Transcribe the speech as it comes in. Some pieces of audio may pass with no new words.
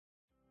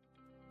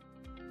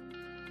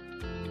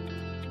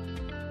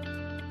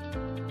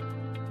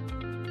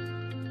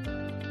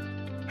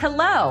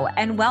Hello,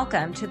 and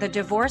welcome to the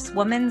Divorced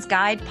Woman's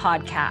Guide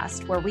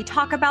podcast, where we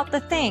talk about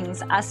the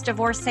things us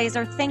divorcees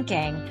are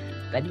thinking,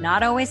 but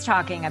not always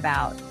talking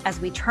about, as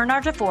we turn our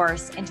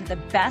divorce into the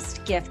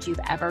best gift you've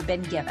ever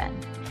been given.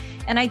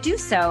 And I do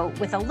so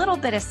with a little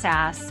bit of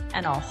sass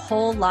and a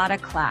whole lot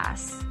of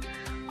class.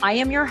 I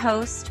am your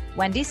host,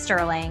 Wendy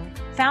Sterling,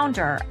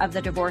 founder of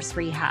the Divorce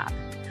Rehab.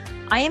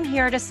 I am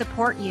here to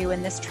support you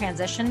in this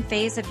transition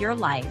phase of your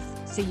life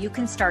so you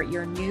can start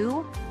your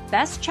new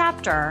best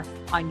chapter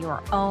on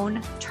your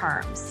own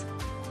terms.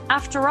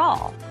 After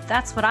all,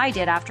 that's what I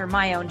did after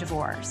my own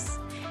divorce.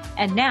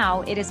 And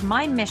now it is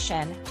my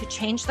mission to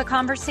change the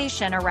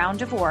conversation around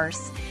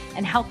divorce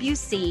and help you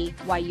see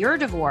why your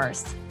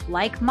divorce,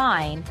 like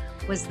mine,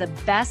 was the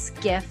best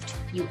gift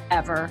you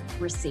ever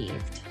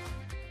received.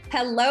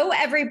 Hello,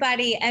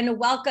 everybody, and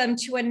welcome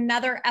to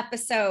another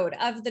episode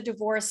of the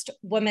Divorced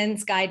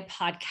Woman's Guide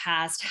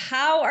podcast.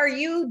 How are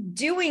you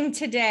doing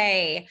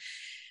today?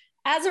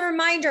 As a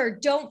reminder,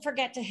 don't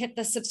forget to hit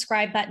the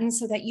subscribe button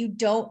so that you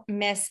don't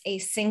miss a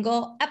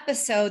single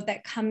episode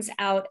that comes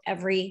out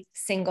every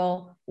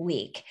single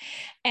week.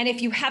 And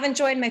if you haven't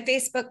joined my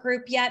Facebook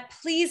group yet,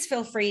 please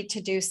feel free to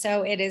do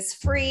so. It is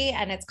free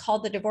and it's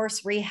called the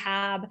Divorce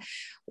Rehab.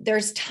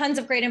 There's tons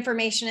of great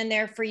information in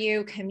there for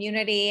you,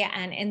 community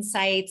and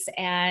insights,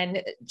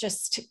 and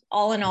just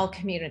all in all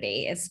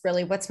community is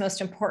really what's most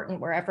important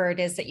wherever it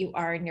is that you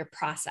are in your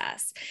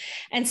process.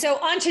 And so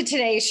on to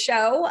today's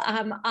show.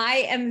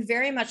 I am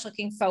very much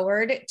looking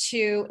forward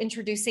to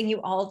introducing you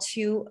all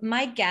to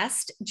my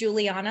guest,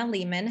 Juliana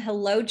Leamen.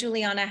 Hello,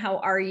 Juliana. How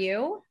are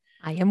you?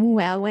 I am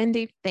well,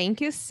 Wendy.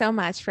 Thank you so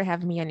much for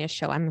having me on your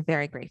show. I'm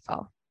very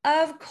grateful.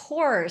 Of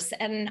course.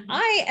 And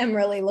I am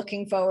really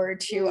looking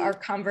forward to our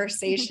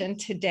conversation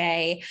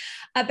today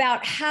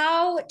about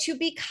how to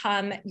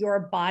become your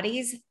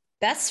body's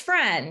best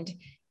friend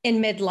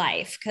in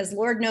midlife, because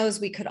Lord knows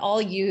we could all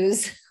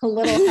use a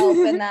little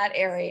help in that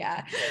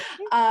area.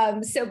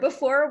 So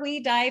before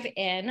we dive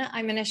in,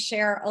 I'm going to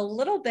share a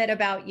little bit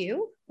about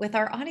you with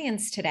our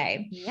audience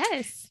today.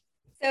 Yes.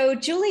 So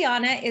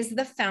Juliana is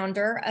the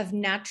founder of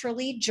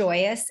Naturally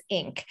Joyous,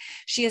 Inc.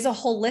 She is a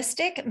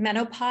holistic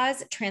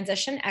menopause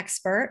transition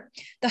expert,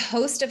 the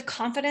host of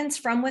Confidence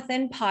from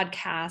Within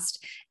podcast,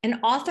 and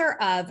author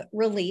of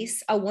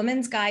Release, A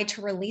Woman's Guide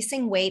to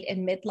Releasing Weight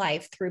in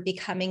Midlife Through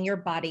Becoming Your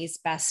Body's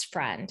Best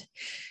Friend.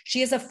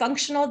 She is a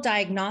functional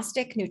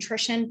diagnostic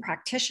nutrition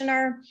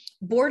practitioner,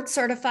 board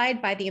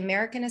certified by the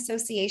American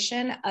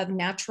Association of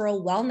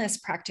Natural Wellness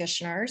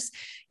Practitioners,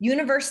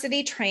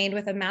 university trained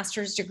with a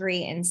master's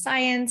degree in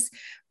science,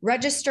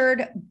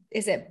 registered,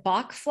 is it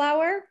Bach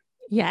flower?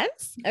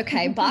 Yes.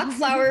 Okay. Bach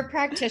flower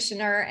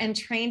practitioner and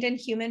trained in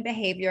human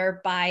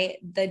behavior by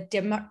the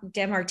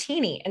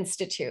DeMartini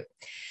Institute.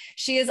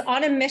 She is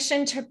on a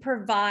mission to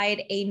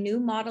provide a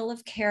new model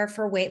of care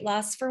for weight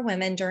loss for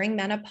women during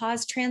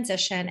menopause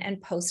transition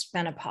and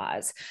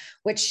post-menopause,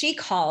 which she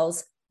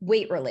calls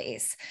weight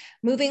release,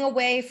 moving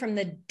away from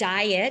the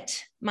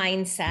diet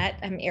mindset.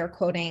 I'm air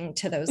quoting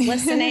to those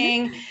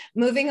listening,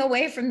 moving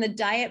away from the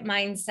diet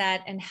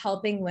mindset and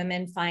helping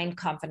women find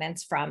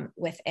confidence from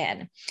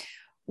within.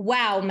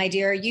 Wow, my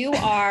dear, you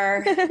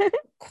are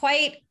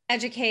quite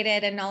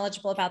educated and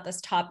knowledgeable about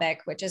this topic,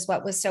 which is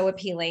what was so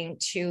appealing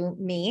to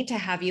me to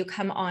have you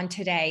come on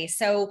today.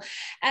 So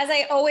as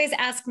I always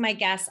ask my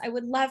guests, I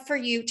would love for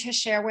you to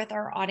share with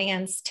our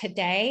audience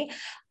today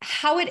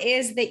how it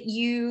is that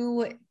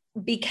you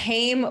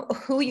became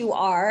who you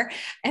are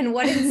and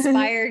what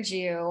inspired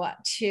you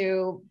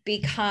to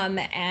become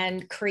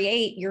and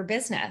create your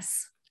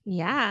business.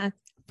 Yeah.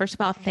 First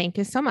of all, thank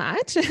you so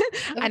much.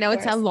 I know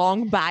course. It's a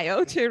long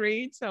bio to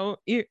read, so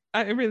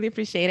I really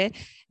appreciate it.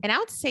 And I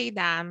would say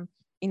that,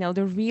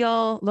 the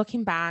real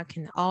looking back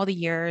and all the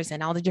years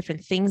and all the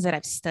different things that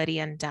I've studied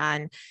and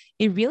done,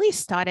 it really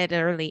started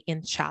early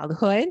in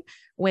childhood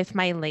with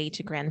my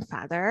late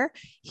grandfather.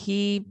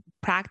 He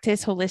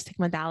practiced holistic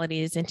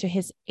modalities into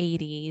his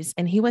 80s,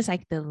 and he was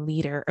like the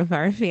leader of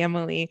our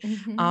family.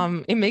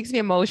 Mm-hmm. It makes me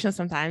emotional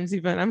sometimes,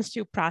 even I'm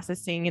still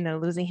processing,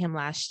 losing him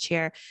last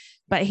year.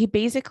 But he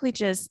basically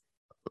just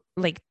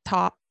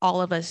taught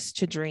all of us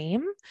to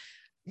dream,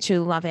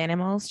 to love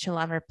animals, to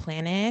love our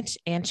planet,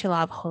 and to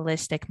love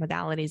holistic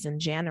modalities in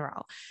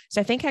general.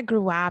 So I think I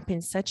grew up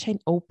in such an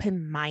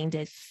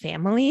open-minded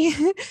family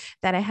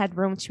that I had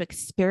room to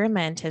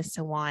experiment and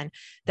so on,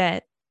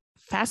 that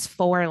fast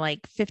forward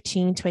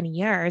 15, 20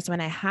 years,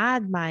 when I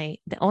had the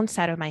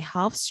onset of my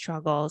health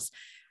struggles,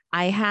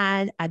 I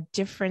had a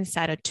different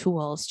set of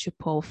tools to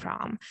pull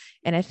from.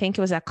 And I think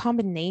it was a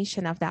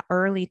combination of that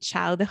early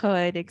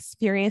childhood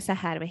experience I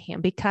had with him,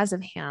 because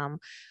of him,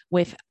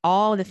 with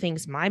all the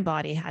things my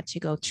body had to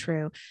go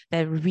through,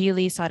 that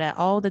really sort of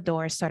all the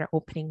doors started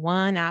opening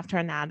one after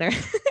another,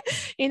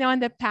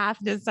 and the path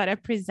just sort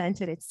of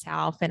presented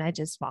itself, and I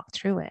just walked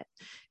through it.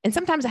 And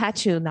sometimes I had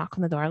to knock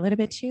on the door a little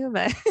bit too,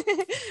 but,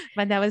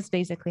 but that was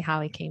basically how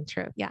it came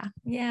true. Yeah.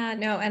 Yeah,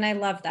 no. And I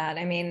love that.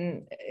 I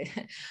mean,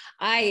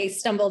 I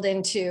stumbled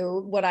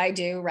into what I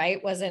do,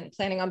 right? Wasn't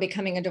planning on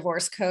becoming a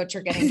divorce coach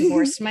or getting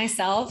divorced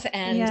myself.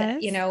 And,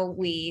 Yes. you know,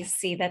 we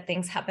see that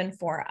things happen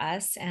for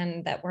us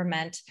and that we're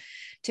meant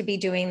to be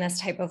doing this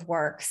type of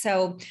work.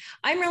 So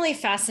I'm really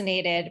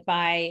fascinated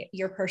by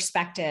your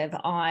perspective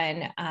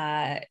on,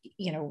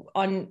 you know,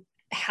 on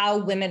how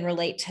women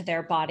relate to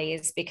their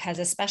bodies, because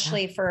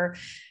especially for,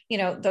 you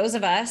know, those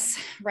of us,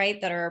 right,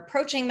 that are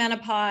approaching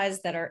menopause,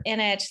 that are in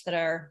it, that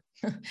are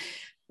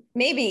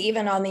maybe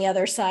even on the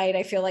other side,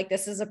 I feel like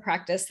this is a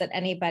practice that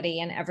anybody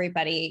and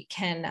everybody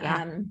can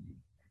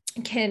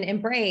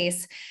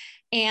embrace.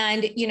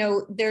 And, you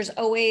know, there's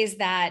always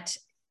that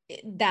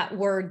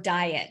word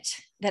diet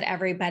that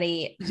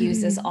everybody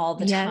uses all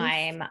the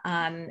time.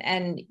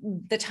 And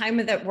the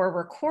time that we're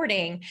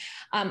recording,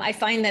 I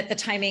find that the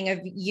timing of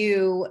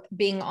you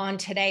being on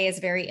today is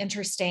very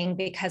interesting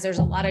because there's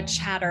a lot of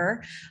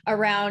chatter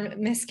around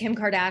Miss Kim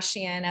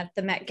Kardashian at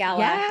the Met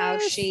Gala, how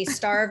she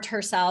starved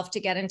herself to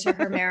get into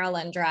her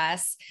Maryland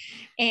dress.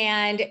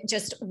 And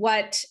just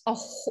what,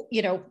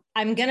 you know,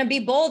 I'm going to be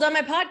bold on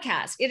my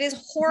podcast. It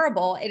is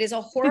horrible. It is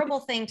a horrible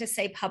thing to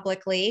say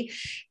publicly.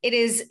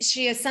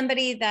 She is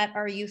somebody that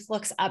our youth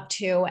looks up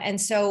to. And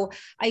so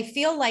I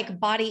feel like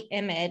body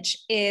image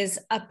is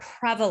a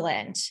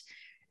prevalent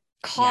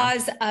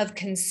cause of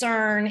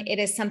concern. It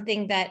is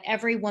something that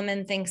every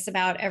woman thinks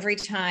about every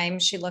time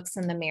she looks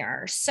in the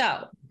mirror.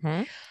 So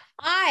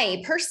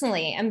I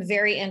personally am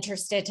very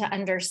interested to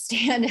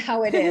understand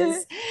how it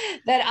is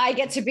that I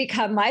get to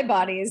become my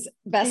body's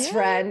best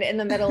friend in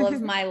the middle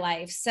of my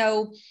life.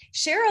 So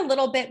share a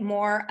little bit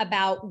more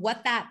about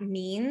what that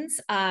means,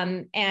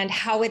 and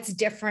how it's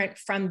different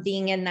from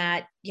being in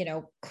that, you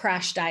know,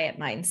 crash diet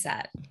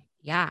mindset.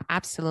 Yeah,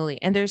 absolutely.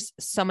 And there's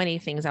so many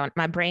things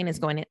my brain is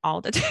going in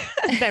all the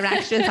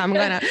directions. I'm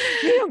going to,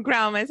 you know,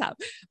 ground myself.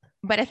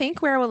 But I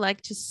think where I would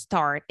like to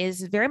start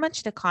is very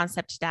much the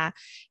concept that,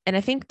 and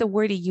I think the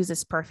word you use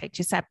is perfect.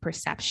 You said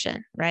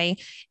perception, right?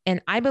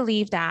 And I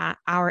believe that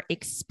our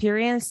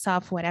experience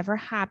of whatever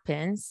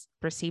happens,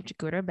 perceived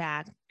good or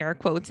bad, air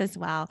quotes as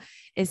well,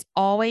 is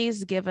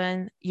always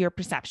given your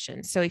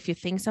perception. So if you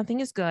think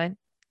something is good,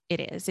 it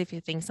is. If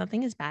you think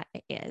something is bad,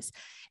 it is.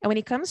 And when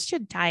it comes to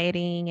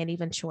dieting and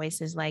even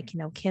choices like, you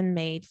know, Kim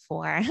made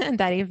for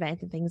that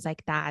event and things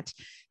like that,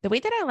 the way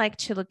that I like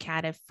to look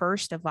at it,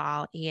 first of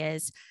all,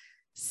 is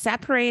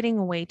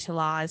separating weight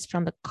loss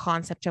from the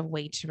concept of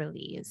weight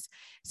release.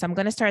 So I'm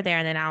going to start there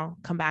and then I'll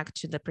come back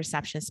to the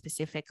perception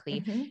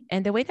specifically.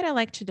 And the way that I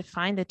like to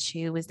define the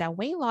two is that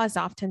weight loss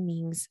often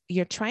means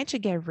you're trying to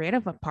get rid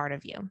of a part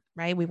of you,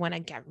 right? We want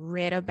to get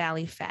rid of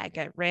belly fat,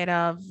 get rid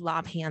of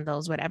love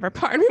handles, whatever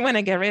part we want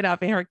to get rid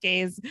of, in her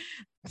case,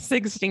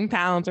 16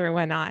 pounds or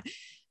whatnot.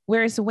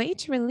 Whereas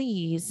weight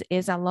release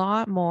is a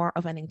lot more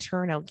of an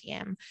internal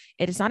game.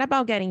 It is not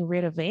about getting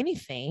rid of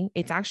anything.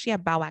 It's actually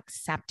about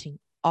accepting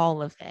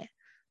all of it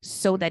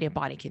so that your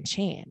body can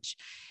change.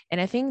 And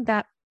I think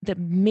that the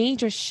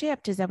major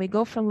shift is that we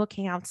go from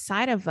looking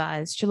outside of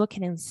us to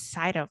looking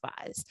inside of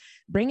us,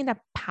 bringing that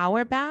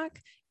power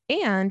back.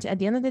 And at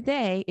the end of the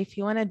day, if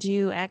you want to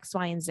do X,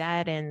 Y, and Z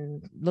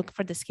and look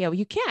for the scale,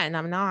 you can.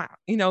 I'm not,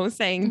 you know,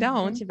 saying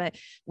don't, but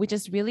we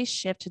just really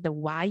shift to the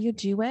why you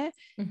do it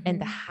and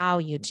the how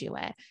you do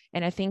it.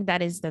 And I think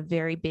that is the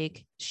very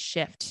big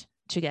shift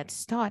to get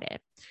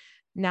started.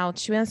 Now,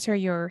 to answer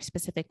your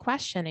specific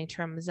question in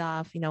terms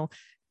of, you know,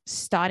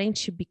 starting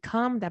to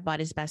become that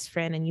body's best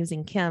friend and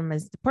using Kim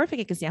as the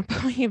perfect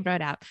example you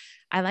brought up,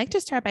 I like to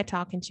start by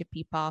talking to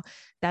people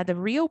that the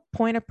real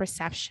point of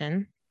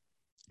perception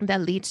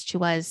that leads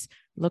to us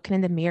looking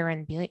in the mirror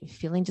and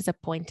feeling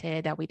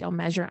disappointed that we don't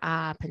measure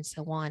up and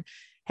so on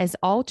has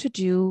all to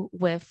do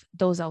with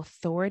those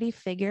authority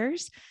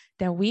figures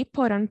that we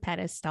put on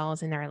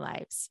pedestals in our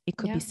lives. It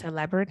could be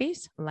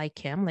celebrities like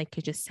Kim, like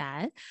you just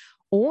said,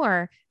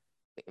 or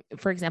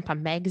for example, a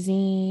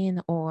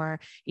magazine, or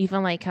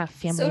even like a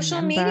family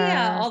social member,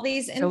 media, all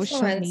these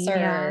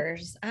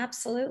influencers.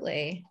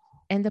 Absolutely.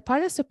 And the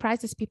part that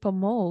surprises people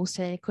most,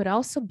 and it could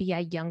also be a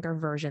younger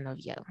version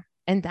of you.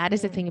 And that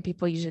is the thing that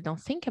people usually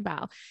don't think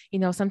about. You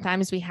know,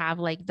 sometimes we have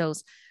like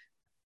those,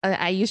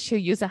 I used to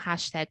use a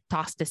hashtag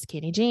toss the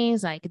skinny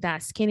jeans, like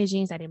that skinny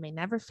jeans that it may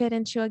never fit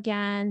into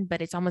again,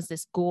 but it's almost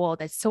this goal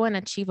that's so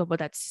unachievable,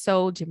 that's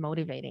so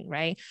demotivating,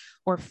 right?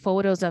 Or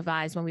photos of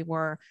us when we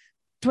were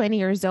 20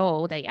 years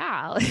old, that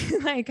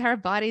like our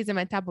bodies and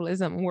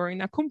metabolism were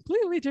in a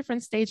completely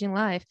different stage in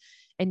life.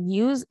 And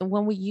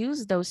when we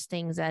use those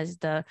things as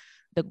the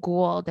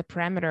goal, the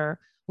parameter,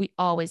 we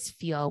always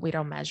feel we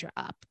don't measure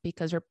up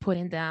because we're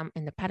putting them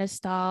in the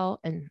pedestal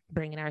and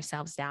bringing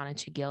ourselves down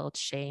into guilt,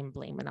 shame,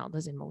 blame, and all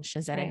those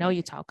emotions that I know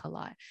you talk a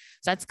lot.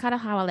 So that's kind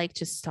of how I like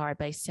to start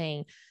by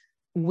saying,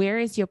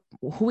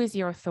 who is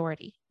your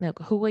authority? Like,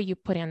 who are you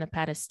putting on the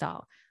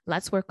pedestal?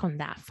 Let's work on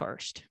that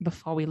first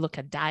before we look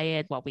at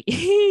diet, what we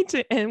eat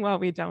and what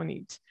we don't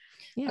eat.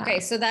 Yeah. Okay.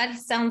 So that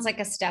sounds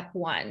like a step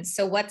one.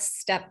 So what's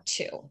step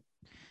two?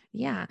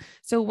 Yeah.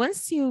 So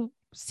once you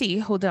see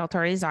who the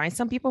authorities are. And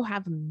some people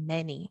have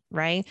many,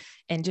 right?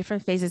 And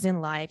different phases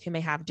in life, you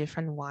may have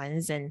different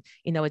ones. And,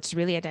 it's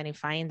really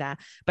identifying that.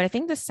 But I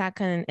think the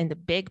second and the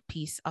big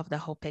piece of the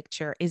whole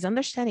picture is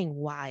understanding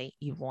why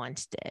you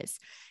want this.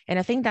 And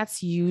I think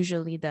that's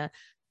usually the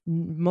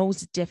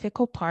most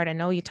difficult part. I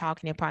know you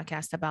talk in your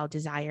podcast about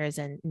desires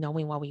and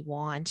knowing what we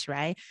want,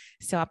 right?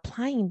 So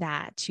applying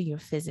that to your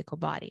physical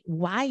body.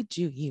 Why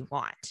do you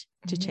want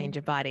to change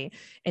your body?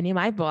 And in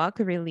my book,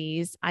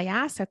 Release, I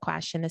asked a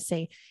question to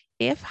say,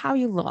 if how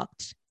you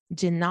looked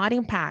did not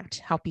impact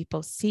how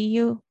people see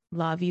you,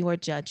 love you, or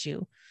judge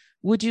you,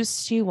 would you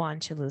still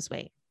want to lose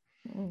weight?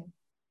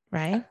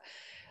 Right?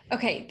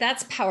 Okay,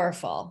 that's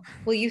powerful.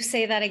 Will you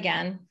say that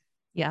again?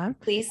 Yeah.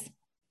 Please.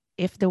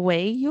 If the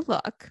way you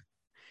look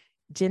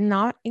did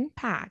not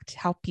impact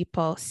how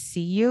people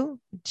see you,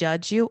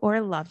 judge you,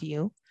 or love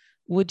you,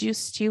 would you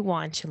still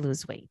want to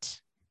lose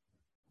weight?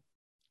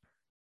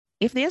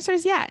 If the answer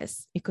is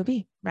yes, it could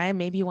be, right?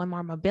 Maybe you want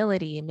more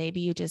mobility. Maybe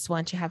you just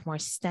want to have more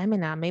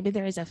stamina. Maybe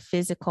there is a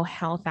physical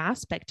health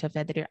aspect of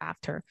it that you're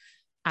after.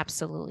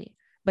 Absolutely.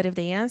 But if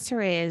the answer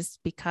is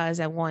because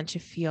I want to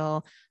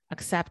feel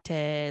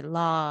accepted,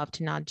 loved,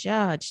 not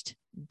judged,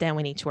 then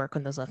we need to work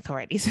on those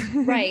authorities.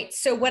 Right.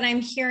 So what I'm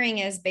hearing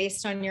is,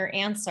 based on your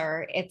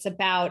answer, it's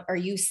about,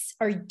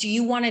 do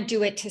you want to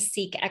do it to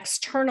seek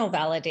external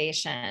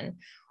validation,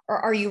 or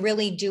are you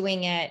really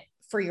doing it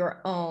for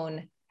your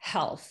own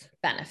health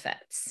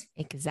benefits?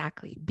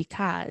 Exactly.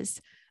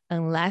 Because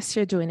unless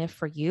you're doing it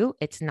for you,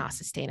 it's not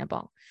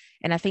sustainable.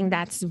 And I think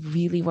that's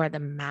really where the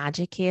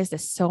magic is,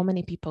 that so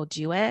many people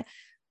do it,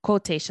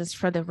 quotations,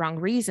 for the wrong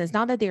reasons.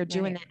 Not that they're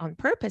doing it on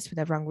purpose for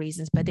the wrong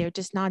reasons, but they're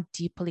just not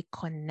deeply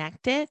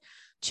connected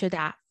to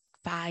that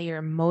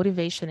fire,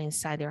 motivation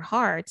inside their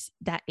hearts.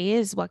 That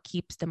is what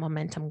keeps the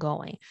momentum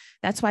going.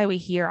 That's why we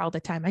hear all the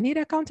time, I need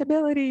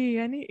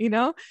accountability. I need,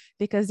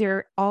 because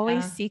they're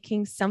always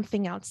seeking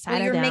something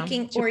outside of them.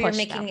 You're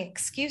making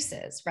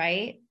excuses,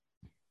 right?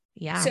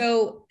 Yeah.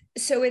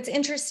 So it's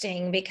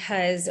interesting,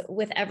 because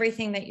with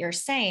everything that you're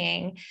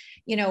saying,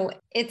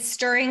 it's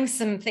stirring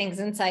some things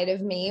inside of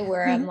me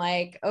where I'm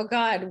like, oh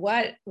God,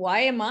 why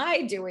am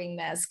I doing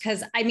this?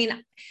 Cause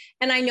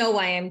and I know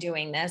why I'm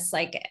doing this,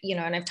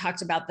 and I've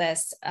talked about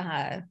this,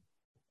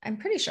 I'm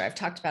pretty sure I've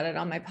talked about it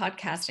on my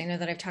podcast. I know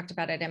that I've talked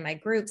about it in my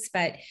groups,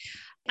 but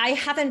I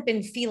haven't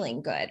been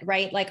feeling good,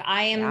 right? Like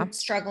I am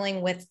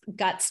struggling with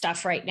gut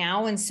stuff right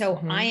now. And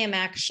so I am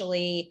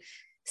actually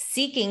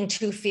seeking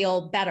to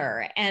feel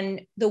better.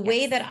 And the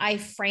way that I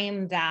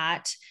frame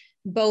that,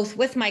 both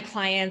with my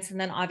clients, and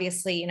then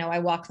obviously, I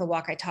walk the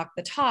walk, I talk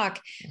the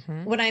talk.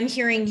 What I'm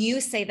hearing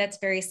you say that's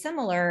very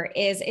similar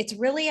is, it's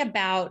really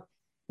about,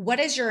 what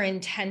is your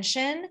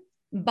intention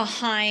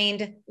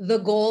behind the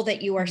goal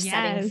that you are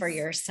setting for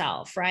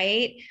yourself,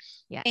 right?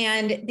 Yes.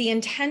 And the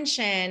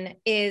intention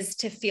is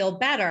to feel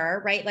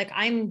better, right? Like,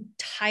 I'm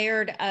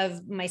tired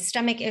of my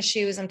stomach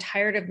issues. I'm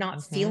tired of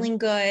not feeling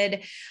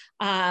good.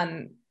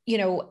 And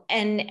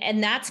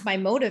that's my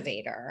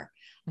motivator,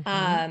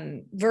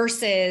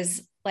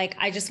 versus like,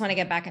 I just want to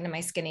get back into my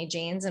skinny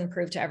jeans and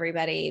prove to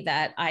everybody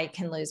that I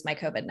can lose my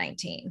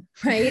COVID-19.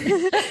 Right.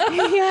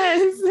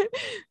 Yes.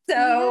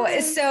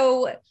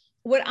 So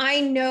what I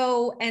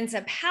know ends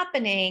up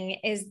happening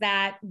is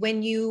that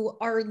when you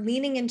are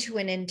leaning into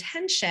an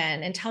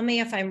intention, and tell me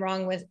if I'm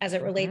wrong as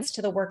it relates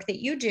to the work that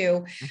you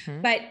do,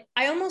 but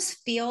I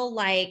almost feel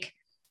like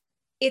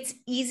it's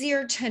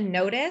easier to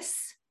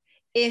notice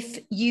if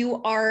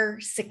you are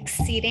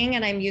succeeding,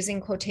 and I'm using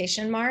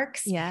quotation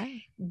marks,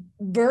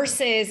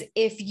 versus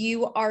if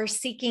you are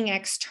seeking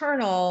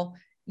external,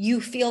 you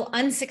feel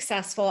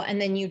unsuccessful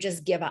and then you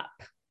just give up.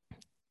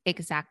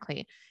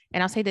 Exactly.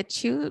 And I'll say the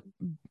two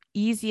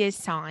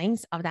easiest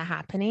signs of that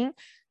happening.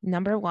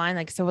 Number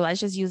one, so let's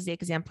just use the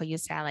example you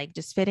said,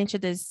 just fit into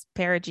this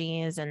pair of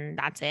jeans and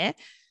that's it.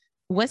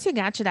 Once you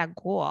get to that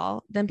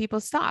goal, then people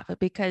stop,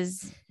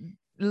 because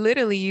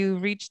literally you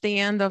reach the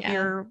end of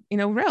your,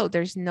 road.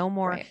 There's no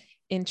more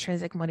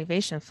intrinsic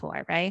motivation for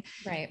it. Right.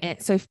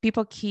 And so if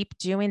people keep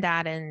doing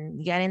that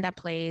and get in that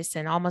place,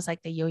 and almost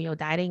like the yo-yo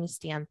dieting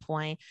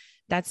standpoint,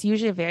 that's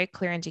usually a very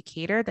clear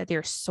indicator that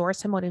their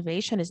source of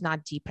motivation is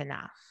not deep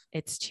enough.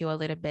 It's too a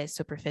little bit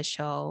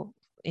superficial,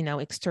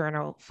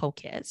 external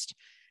focused.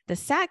 The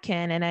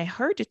second, and I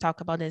heard you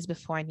talk about this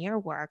before in your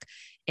work,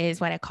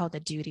 is what I call the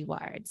duty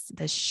words,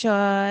 the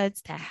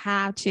shoulds, the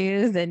have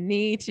tos, the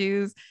need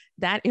tos.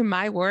 That in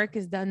my work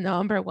is the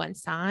number one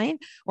sign,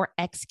 or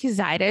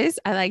excusitis,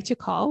 I like to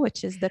call,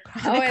 which is the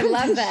chronic I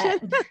love that.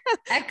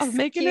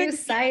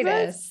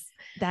 Excusitis.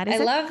 That is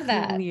I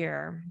love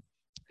clear.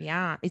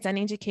 Yeah. It's an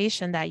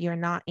indication that you're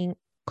not in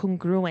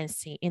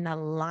congruency, in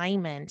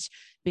alignment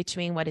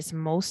between what is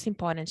most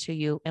important to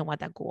you and what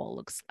that goal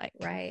looks like.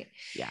 Right.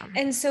 Yeah.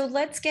 And so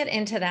let's get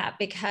into that,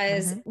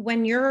 because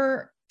when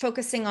you're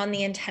focusing on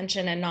the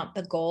intention and not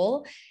the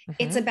goal,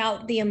 it's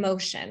about the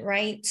emotion,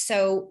 right?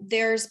 So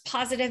there's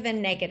positive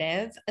and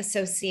negative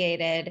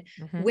associated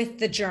with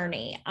the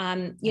journey.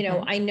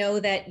 I know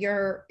that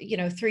you're,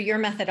 through your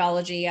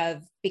methodology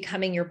of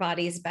becoming your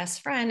body's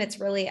best friend, it's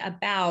really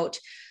about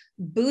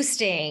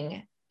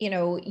boosting,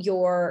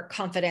 your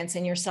confidence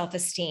and your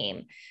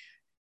self-esteem.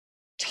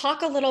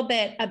 Talk a little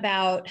bit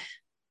about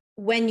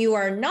when you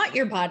are not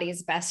your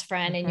body's best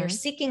friend and you're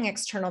seeking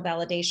external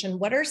validation,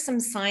 what are some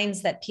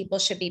signs that people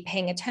should be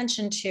paying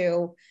attention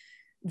to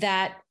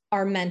that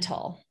are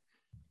mental?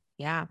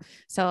 Yeah.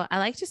 So I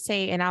like to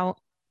say, and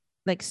I'll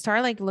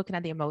start looking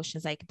at the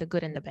emotions, like the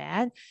good and the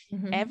bad.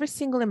 Every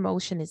single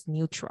emotion is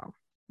neutral,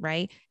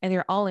 right? And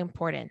they're all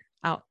important.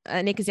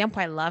 An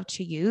example I love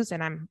to use,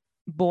 and I'm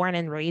born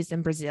and raised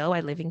in Brazil.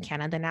 I live in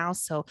Canada now.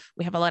 So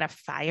we have a lot of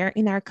fire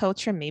in our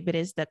culture. Maybe it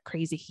is the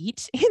crazy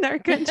heat in our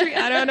country.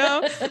 I don't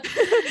know.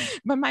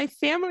 But my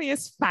family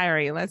is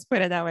fiery. Let's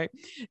put it that way.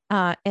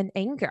 And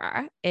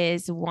anger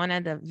is one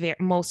of the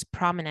most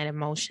prominent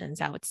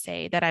emotions, I would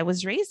say, that I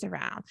was raised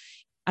around.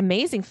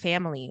 Amazing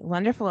family,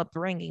 wonderful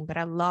upbringing, but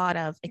a lot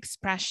of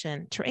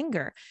expression to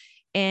anger.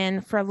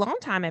 And for a long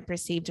time, I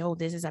perceived, oh,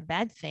 this is a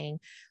bad thing.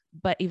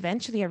 But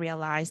eventually I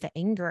realized that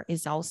anger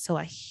is also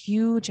a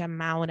huge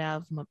amount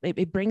of,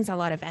 it brings a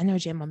lot of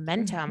energy and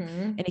momentum,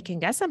 and it can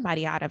get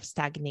somebody out of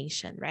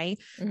stagnation, right?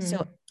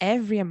 So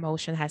every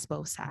emotion has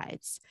both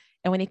sides.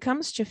 And when it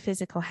comes to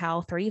physical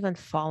health or even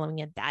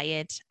following a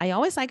diet, I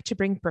always like to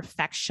bring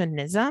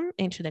perfectionism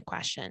into the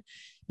question,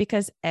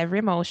 because every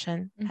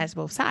emotion has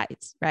both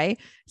sides, right?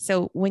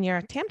 So when you're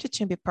attempting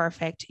to be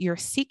perfect, you're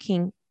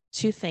seeking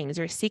two things.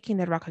 You're seeking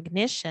the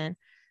recognition,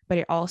 but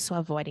you're also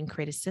avoiding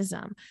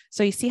criticism.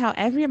 So you see how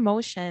every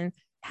emotion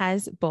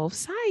has both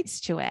sides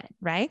to it,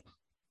 right?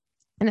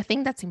 And I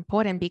think that's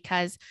important,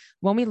 because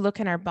when we look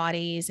in our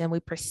bodies and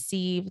we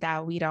perceive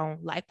that we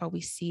don't like what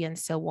we see and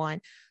so on,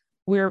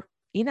 we're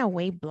in a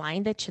way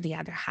blinded to the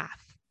other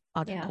half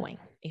of the coin,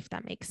 if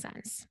that makes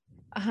sense.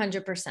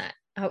 100%,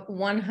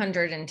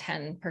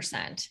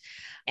 110%.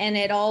 And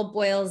it all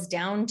boils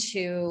down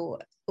to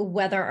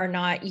whether or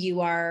not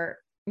you are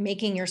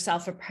making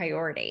yourself a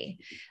priority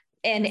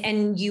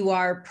and you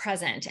are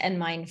present and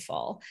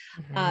mindful.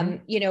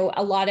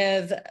 A lot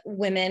of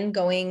women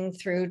going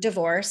through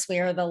divorce, we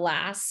are the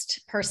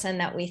last person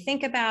that we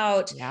think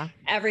about.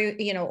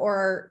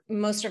 Or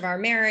most of our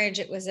marriage,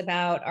 it was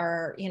about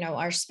our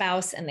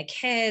spouse and the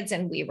kids,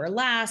 and we were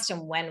last.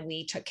 And when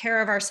we took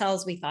care of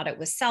ourselves, we thought it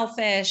was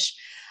selfish.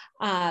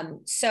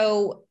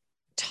 So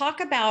talk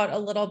about a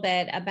little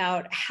bit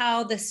about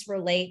how this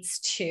relates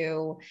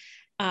to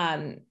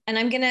and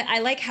I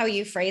like how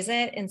you phrase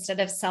it. Instead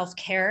of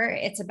self-care,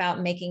 it's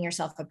about making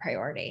yourself a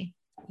priority.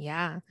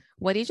 Yeah.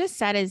 What you just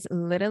said is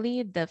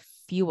literally the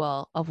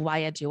fuel of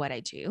why I do what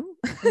I do,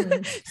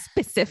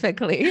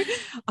 specifically.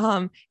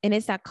 And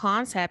it's that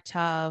concept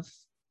of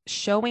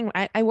showing,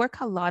 I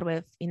work a lot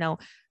with,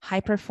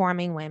 high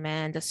performing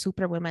women, the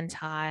super women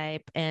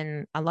type,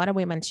 and a lot of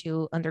women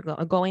too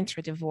going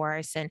through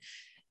divorce and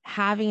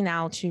having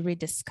now to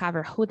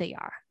rediscover who they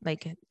are,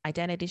 like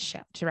identity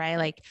shift, right?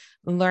 Like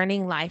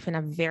learning life in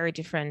a very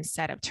different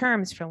set of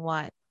terms from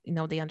what,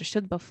 they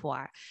understood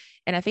before.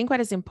 And I think what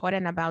is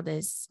important about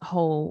this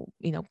whole,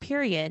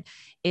 period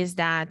is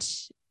that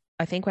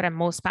I think what I'm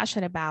most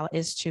passionate about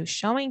is to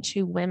showing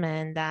to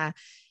women that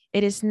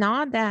it is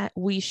not that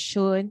we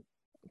should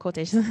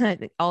quotations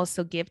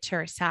also give to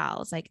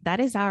ourselves. Like that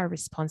is our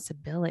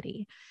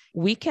responsibility.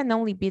 We can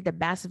only be the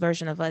best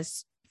version of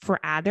us for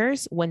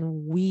others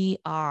when we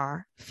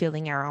are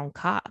filling our own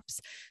cups.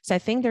 So I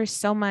think there's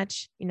so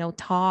much,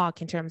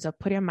 talk in terms of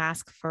put your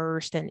mask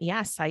first. And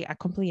yes, I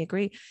completely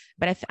agree.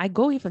 But I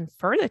go even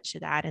further to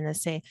that and I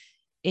say,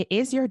 it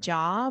is your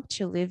job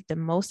to live the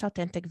most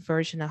authentic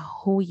version of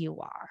who you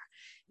are.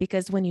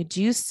 Because when you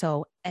do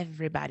so,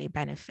 everybody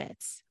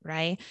benefits,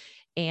 right?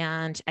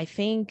 And I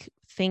think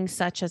things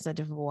such as a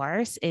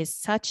divorce is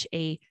such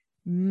a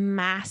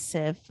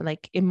massive,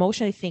 like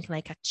emotionally thinking,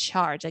 like a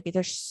charge, like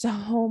there's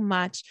so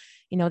much,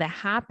 that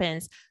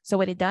happens. So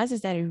what it does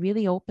is that it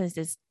really opens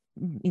this,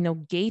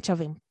 gate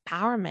of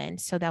empowerment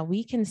so that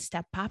we can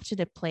step up to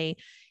the plate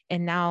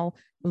and now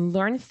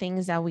learn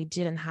things that we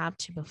didn't have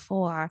to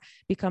before,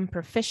 become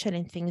proficient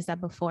in things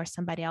that before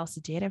somebody else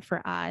did it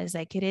for us.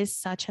 Like it is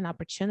such an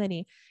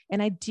opportunity.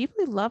 And I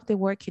deeply love the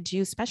work you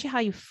do, especially how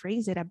you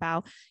phrase it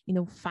about,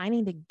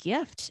 finding the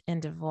gift in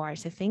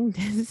divorce. I think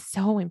this is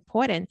so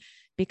important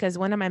because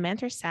one of my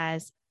mentors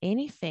says,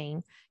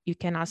 anything you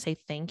cannot say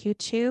thank you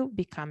to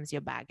becomes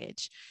your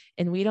baggage.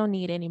 And we don't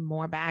need any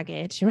more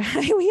baggage,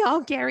 right? We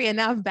all carry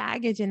enough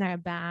baggage in our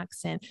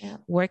backs, and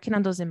working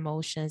on those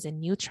emotions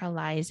and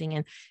neutralizing.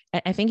 And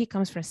I think it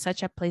comes from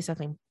such a place of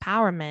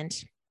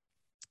empowerment.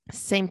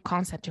 Same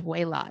concept of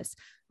weight loss.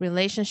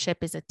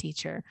 Relationship is a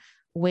teacher.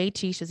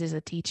 Weight issues is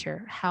a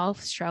teacher.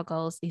 Health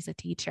struggles is a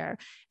teacher.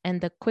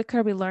 And the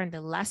quicker we learn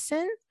the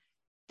lesson,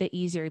 the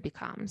easier it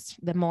becomes,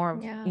 the more,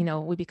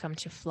 we become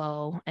to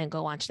flow and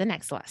go on to the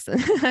next lesson,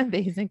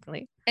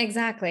 basically.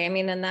 Exactly. I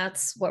mean, and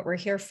that's what we're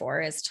here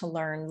for, is to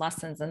learn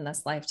lessons in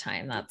this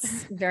lifetime.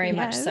 That's very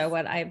much Yes. so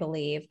what I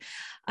believe.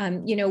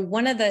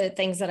 One of the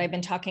things that I've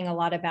been talking a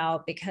lot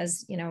about,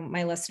 because,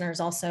 my listeners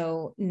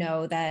also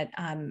know that,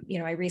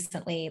 I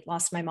recently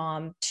lost my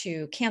mom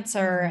to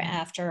cancer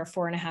after a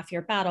 4.5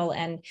 year battle.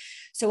 And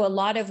so a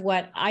lot of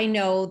what I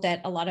know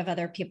that a lot of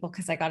other people,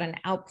 because I got an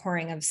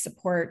outpouring of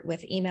support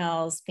with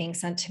emails being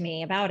sent to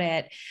me about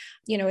it,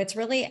 it's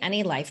really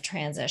any life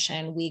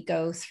transition. We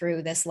go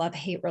through this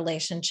love-hate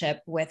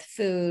relationship with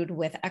food,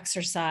 with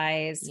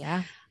exercise.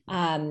 Yeah.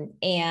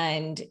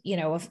 And,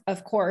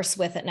 of course,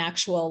 with an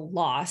actual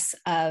loss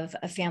of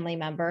a family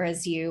member,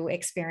 as you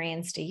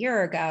experienced a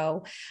year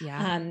ago.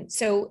 Yeah.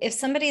 So if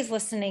somebody's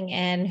listening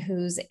in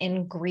who's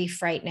in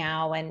grief right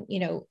now, and,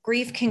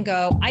 grief can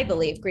go, I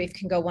believe grief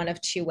can go one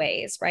of two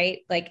ways, right?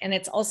 Like, and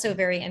it's also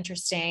very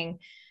interesting.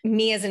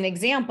 Me as an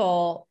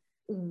example,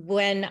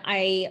 when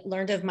I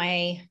learned of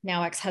my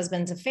now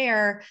ex-husband's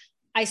affair,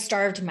 I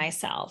starved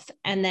myself.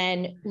 And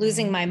then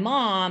losing my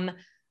mom,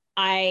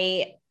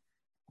 I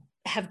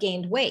have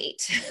gained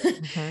weight.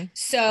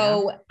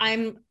 So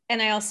I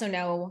also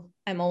know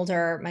I'm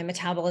older. My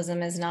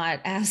metabolism is not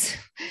as,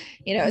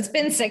 it's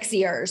been 6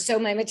 years. So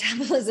my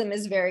metabolism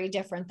is very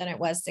different than it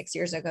was 6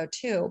 years ago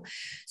too.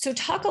 So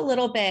talk a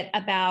little bit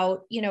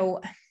about,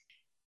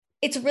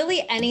 it's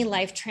really any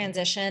life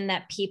transition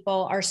that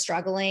people are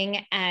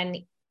struggling. And,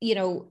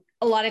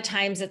 a lot of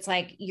times it's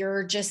like,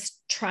 you're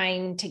just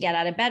trying to get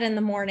out of bed in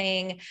the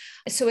morning.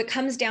 So it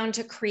comes down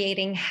to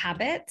creating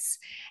habits.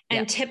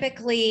 And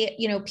typically,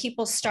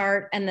 people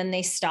start and then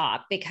they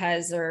stop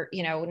because they're,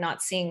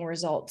 not seeing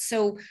results.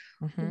 So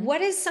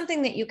what is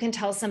something that you can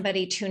tell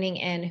somebody tuning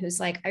in who's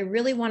like, I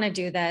really want to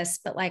do this,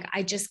 but like,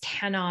 I just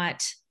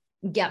cannot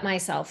get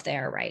myself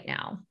there right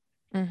now?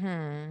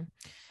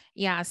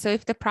 Yeah. So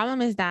if the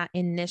problem is that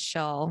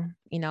initial,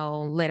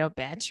 little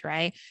bit,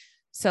 right?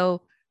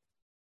 So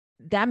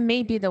that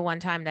may be the one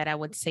time that I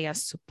would say a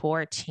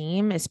support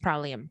team is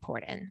probably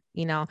important.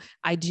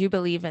 I do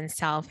believe in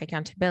self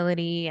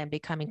accountability and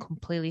becoming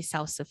completely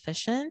self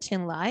sufficient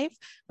in life,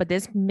 but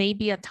this may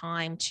be a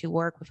time to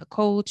work with a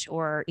coach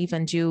or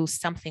even do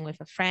something with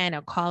a friend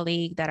or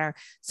colleague that are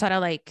sort of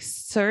like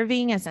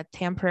serving as a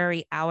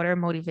temporary outer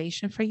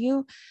motivation for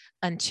you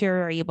until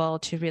you're able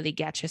to really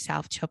get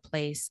yourself to a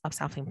place of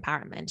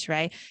self-empowerment,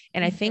 right?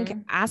 And I think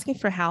asking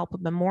for help,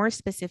 but more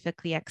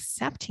specifically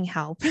accepting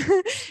help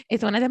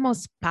is one of the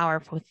most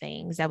powerful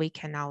things that we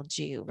can all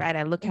do, right?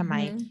 I look at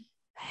my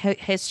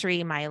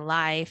history, my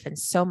life, and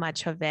so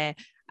much of it,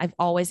 I've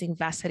always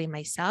invested in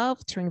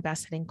myself to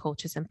invest in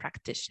coaches and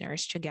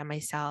practitioners to get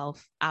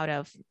myself out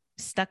of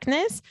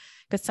stuckness,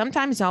 because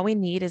sometimes all we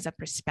need is a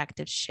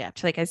perspective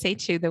shift. Like I say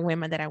to the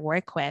women that I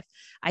work with,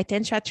 I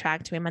tend to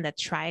attract women that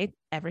tried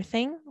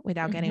everything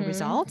without getting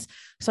results.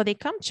 So they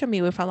come to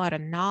me with a lot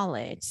of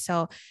knowledge.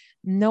 So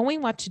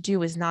knowing what to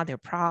do is not their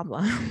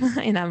problem.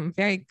 And I'm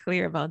very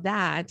clear about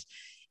that.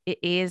 It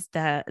is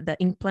the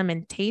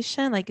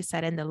implementation, like I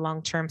said, and the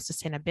long-term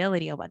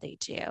sustainability of what they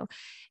do.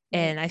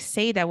 And I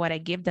say that what I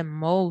give them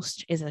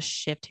most is a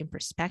shift in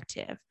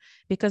perspective,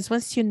 because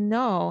once you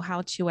know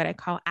how to, what I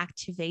call,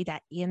 activate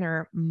that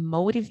inner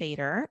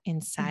motivator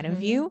inside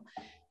of you,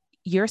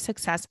 your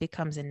success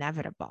becomes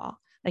inevitable.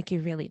 Like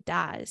it really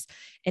does.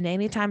 And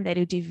anytime that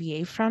you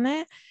deviate from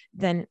it,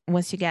 then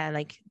once you get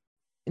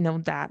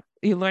that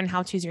you learn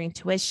how to use your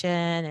intuition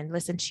and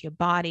listen to your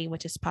body,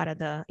 which is part of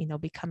the,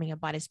 becoming your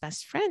body's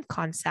best friend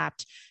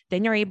concept,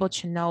 then you're able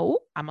to know,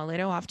 I'm a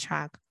little off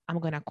track. I'm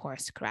going to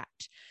course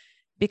correct.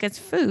 Because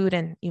food,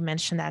 and you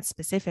mentioned that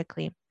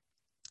specifically,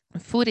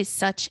 food is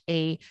such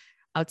I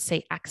would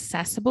say,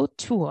 accessible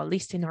tool, at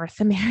least in North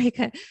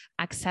America,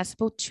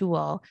 accessible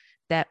tool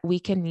that we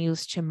can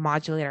use to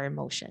modulate our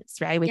emotions,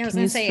 right? We can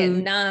use food. It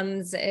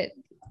numbs it,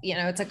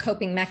 it's a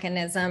coping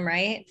mechanism,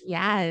 right?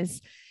 Yes.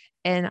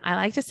 And I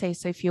like to say,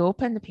 so if you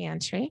open the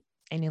pantry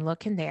and you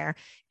look in there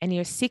and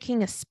you're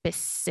seeking a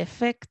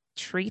specific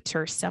treat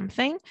or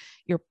something,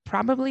 you're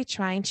probably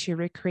trying to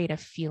recreate a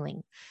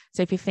feeling.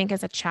 So if you think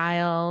as a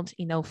child,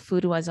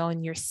 food was, oh,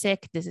 and you're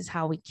sick, this is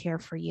how we care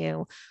for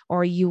you,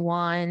 or you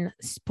won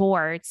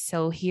sports,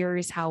 so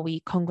here's how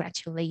we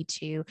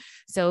congratulate you.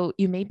 So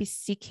you may be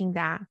seeking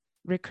that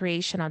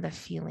recreation of the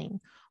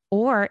feeling.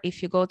 Or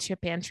if you go to your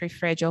pantry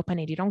fridge, open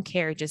it, you don't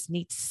care, you just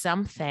need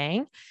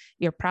something,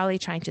 you're probably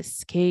trying to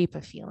escape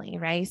a feeling,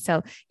 right?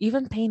 So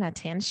even paying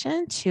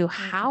attention to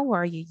how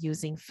are you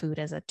using food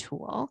as a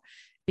tool,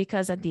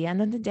 because at the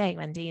end of the day,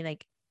 Wendy,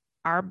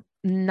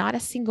 not a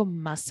single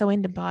muscle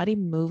in the body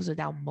moves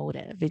without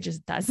motive. It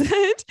just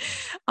doesn't.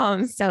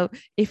 So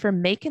if you're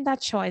making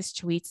that choice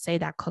to eat, say,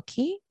 that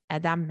cookie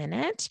at that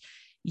minute,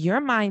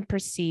 your mind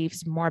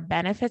perceives more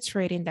benefits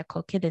for eating the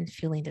cookie than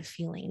feeling the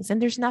feelings.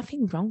 And there's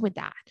nothing wrong with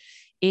that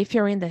if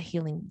you're in the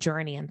healing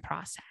journey and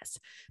process.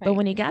 Right. But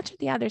when you get to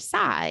the other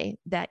side,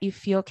 that you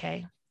feel,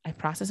 okay, I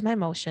process my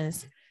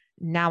emotions.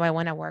 Now I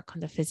want to work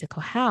on the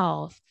physical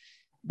health.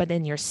 But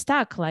then you're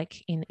stuck,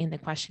 like in the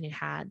question you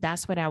had.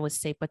 That's what I would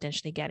say,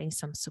 potentially getting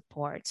some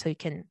support so you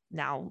can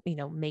now,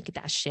 make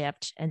that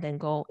shift and then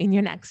go in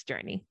your next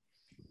journey.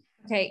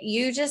 Okay,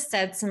 you just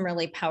said some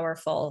really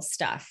powerful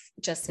stuff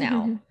just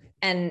now.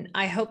 And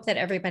I hope that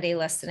everybody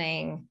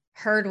listening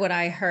heard what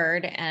I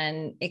heard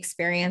and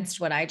experienced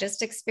what I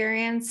just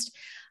experienced.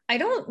 I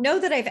don't know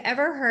that I've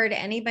ever heard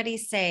anybody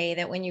say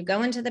that when you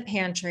go into the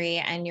pantry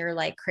and you're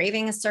like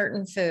craving a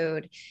certain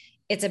food,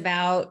 it's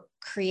about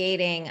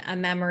creating a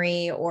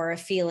memory or a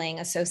feeling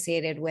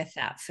associated with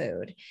that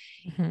food.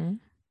 Mm-hmm.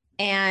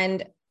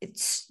 And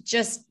it's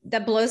just,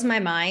 that blows my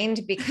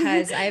mind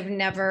because I've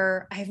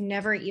never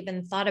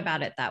even thought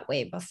about it that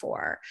way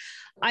before.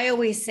 I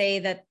always say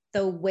that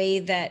the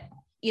way that,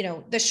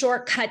 the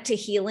shortcut to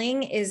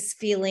healing is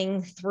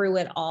feeling through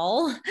it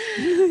all.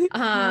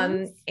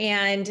 Yes.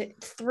 And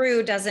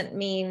through doesn't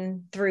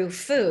mean through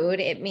food.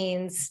 It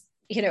means,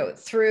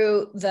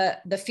 through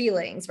the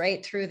feelings,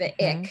 right? Through the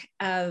ick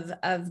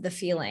of the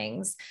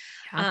feelings.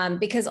 Yeah.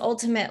 Because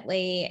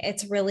ultimately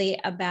it's really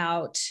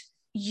about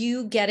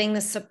you getting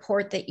the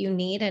support that you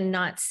need and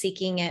not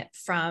seeking it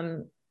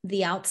from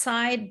the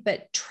outside,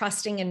 but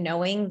trusting and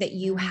knowing that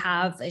you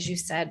have, as you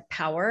said,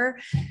 power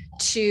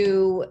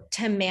to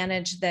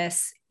manage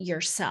this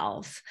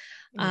yourself.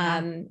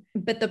 Yeah.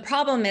 But the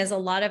problem is a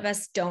lot of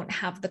us don't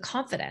have the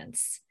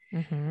confidence,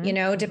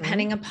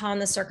 depending upon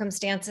the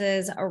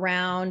circumstances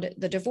around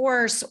the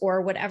divorce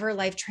or whatever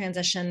life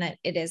transition that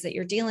it is that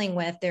you're dealing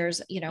with.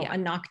 There's, a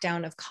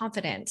knockdown of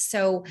confidence.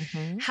 So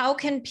how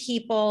can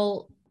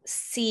people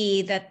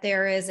see that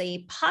there is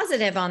a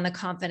positive on the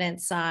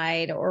confidence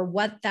side, or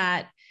what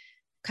that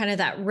kind of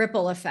that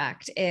ripple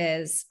effect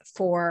is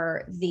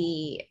for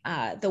the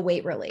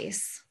weight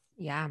release?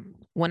 Yeah,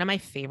 one of my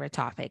favorite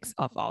topics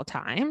of all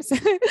times.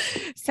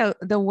 So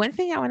the one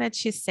thing I wanted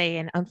to say,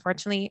 and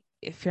unfortunately,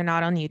 if you're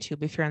not on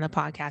YouTube, if you're on the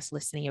podcast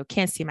listening, you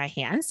can't see my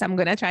hands. So I'm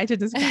going to try to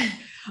describe,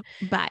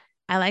 but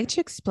I like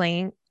to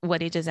explain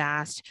what you just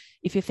asked.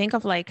 If you think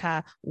of like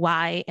a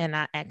Y and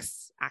a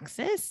X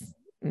axis,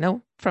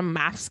 from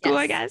math school,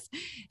 I guess.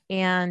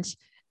 And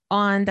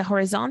on the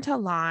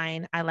horizontal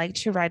line, I like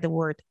to write the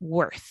word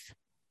worth.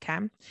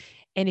 Okay.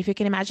 And if you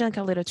can imagine like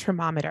a little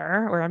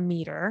thermometer or a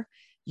meter,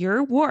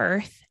 your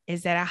worth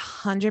is at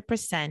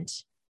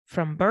 100%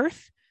 from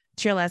birth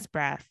to your last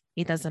breath.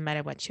 It doesn't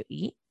matter what you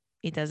eat.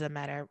 It doesn't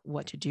matter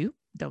what you do,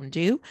 don't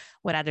do,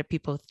 what other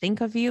people think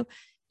of you.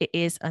 It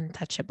is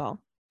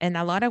untouchable. And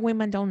a lot of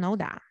women don't know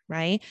that,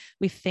 right?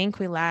 We think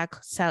we lack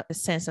a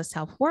sense of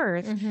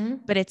self-worth,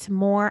 but it's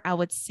more, I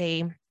would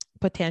say,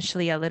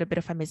 potentially a little bit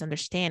of a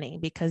misunderstanding,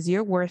 because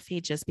you're worthy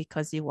just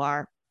because you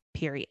are,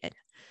 period.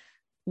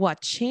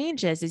 What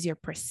changes is your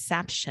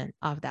perception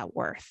of that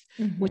worth,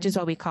 which is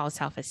what we call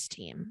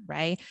self-esteem,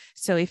 right?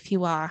 So if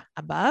you are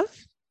above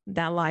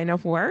that line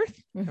of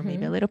worth, or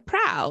maybe a little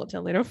proud,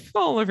 a little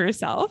full of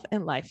yourself,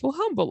 and life will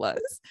humble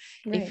us.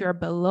 Right. If you're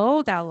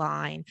below that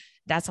line,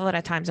 that's a lot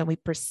of times when we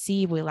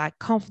perceive we lack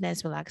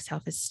confidence, we lack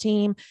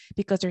self-esteem,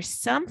 because there's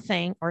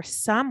something or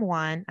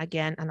someone,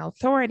 again, an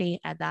authority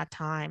at that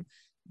time,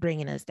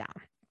 bringing us down.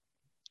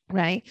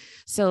 Right.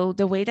 So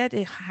the way that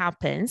it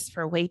happens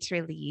for weight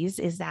release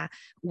is that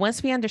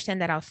once we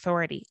understand that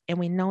authority and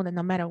we know that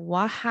no matter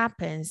what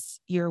happens,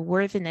 your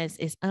worthiness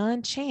is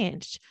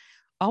unchanged,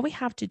 all we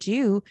have to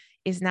do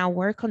is now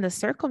work on the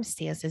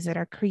circumstances that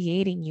are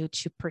creating you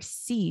to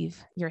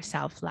perceive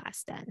yourself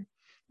less than.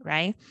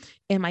 Right.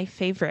 And my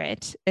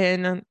favorite,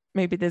 and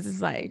maybe this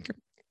is like,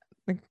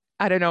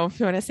 I don't know if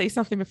you want to say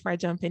something before I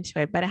jump into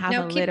it, but I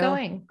have keep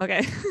going.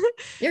 Okay.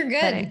 You're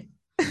good.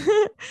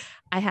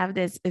 I have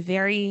this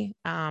very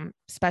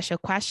special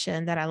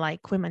question that I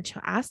like women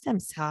to ask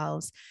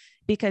themselves,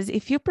 because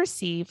if you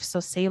perceive, so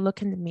say you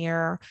look in the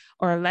mirror,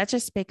 or let's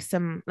just pick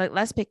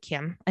let's pick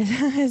Kim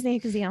as an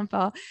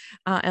example.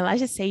 And let's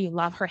just say you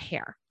love her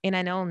hair. And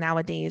I know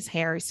nowadays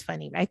hair is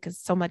funny, right? Because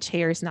so much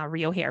hair is not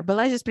real hair, but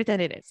let's just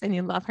pretend it is. And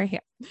you love her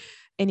hair.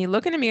 And you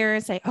look in the mirror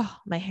and say, oh,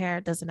 my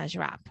hair doesn't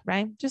measure up,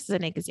 right? Just as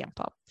an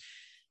example.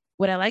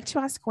 What I like to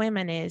ask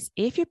women is,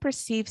 if you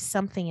perceive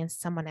something in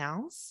someone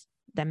else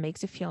that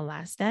makes you feel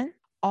less than,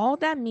 all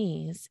that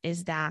means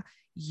is that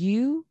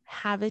you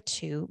have it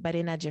too, but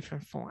in a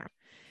different form.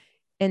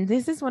 And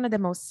this is one of the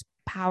most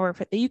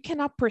powerful. You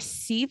cannot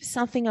perceive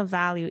something of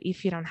value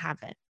if you don't have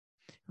it,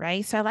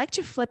 right? So I like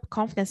to flip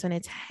confidence on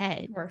its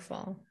head.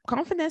 Powerful.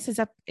 Confidence is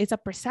a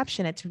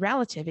perception. It's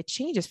relative. It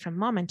changes from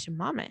moment to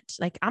moment.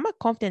 Like, I'm a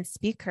confident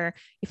speaker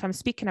if I'm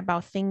speaking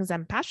about things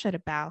I'm passionate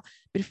about.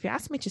 But if you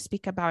ask me to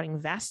speak about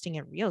investing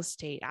in real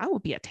estate, I will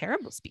be a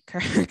terrible speaker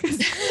because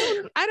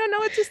I don't know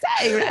what to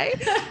say,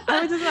 right?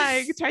 I would just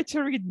like try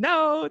to read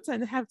notes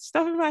and have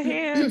stuff in my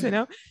hands,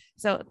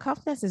 So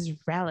confidence is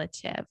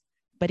relative.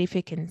 But if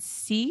you can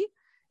see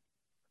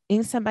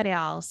in somebody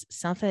else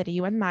something that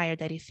you admire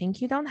that you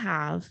think you don't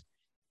have,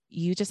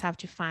 you just have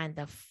to find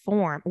the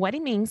form, what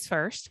it means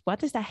first. What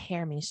does that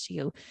hair mean to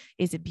you?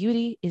 Is it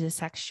beauty? Is it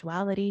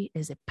sexuality?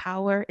 Is it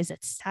power? Is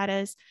it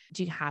status?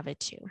 Do you have it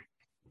too?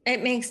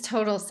 It makes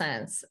total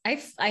sense.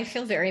 I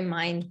feel very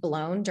mind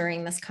blown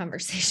during this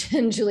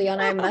conversation,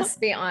 Juliana. I must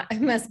be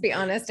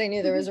honest. I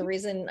knew there was a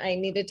reason I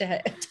needed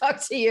to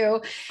talk to you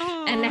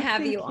and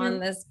have you on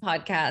this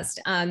podcast.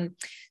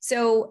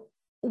 So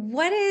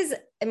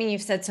I mean,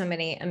 you've said so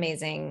many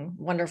amazing,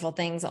 wonderful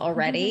things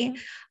already.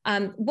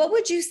 What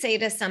would you say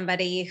to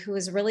somebody who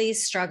is really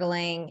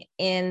struggling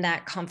in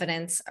that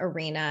confidence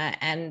arena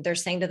and they're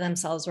saying to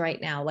themselves right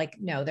now, like,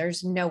 no,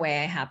 there's no way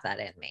I have that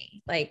in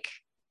me. Like,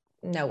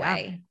 no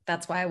way.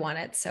 That's why I want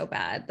it so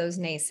bad. Those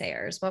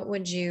naysayers, what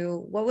would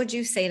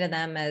you say to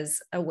them as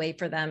a way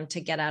for them to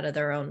get out of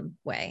their own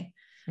way?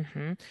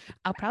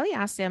 I'll probably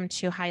ask them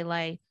to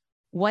highlight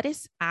what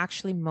is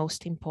actually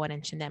most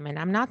important to them. And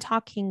I'm not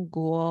talking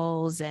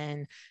goals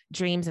and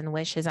dreams and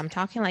wishes. I'm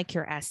talking like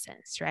your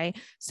essence, right?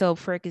 So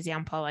for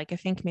example, like I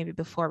think maybe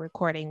before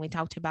recording, we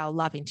talked about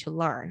loving to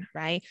learn,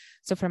 right?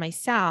 So for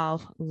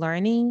myself,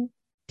 learning,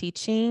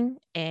 teaching,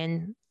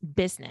 and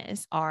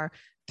business are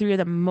three of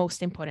the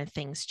most important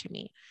things to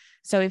me.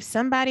 So if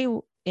somebody,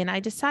 and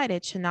I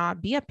decided to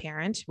not be a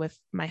parent with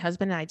my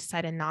husband, and I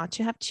decided not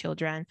to have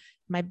children,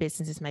 my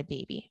business is my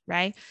baby,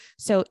 right?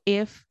 So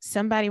if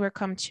somebody were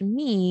come to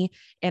me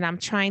and I'm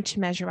trying to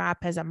measure up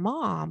as a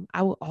mom,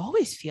 I will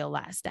always feel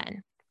less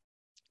than,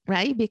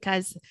 right?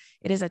 Because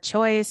it is a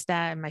choice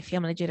that my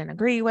family didn't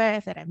agree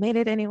with, that I made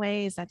it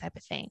anyways, that type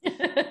of thing.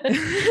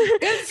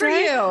 Good for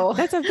you.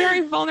 That's a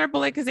very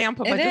vulnerable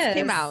example, but this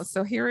came is. out.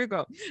 So here we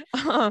go.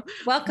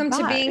 Welcome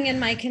to being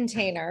in my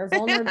container.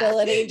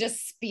 Vulnerability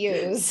just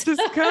spews.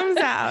 Just comes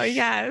out.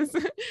 Yes.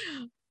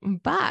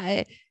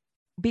 But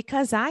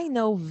because I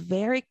know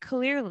very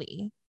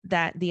clearly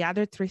that the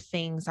other three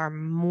things are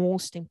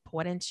most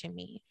important to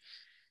me,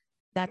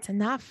 that's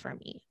enough for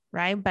me,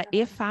 right? But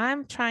if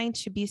I'm trying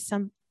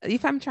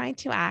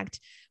to act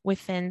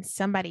within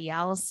somebody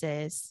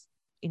else's,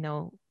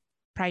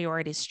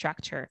 priority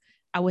structure,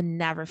 I would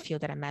never feel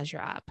that I measure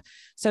up.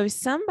 So if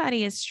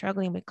somebody is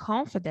struggling with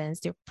confidence,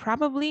 they're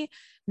probably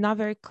not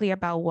very clear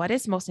about what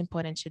is most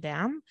important to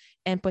them.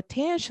 And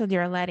potentially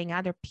they're letting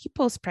other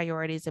people's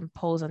priorities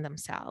impose on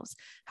themselves,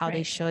 how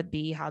they should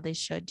be, how they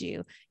should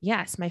do.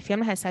 Yes, my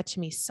family has said to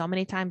me so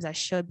many times, I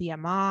should be a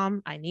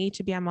mom. I need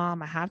to be a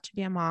mom. I have to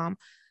be a mom.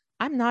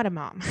 I'm not a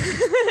mom,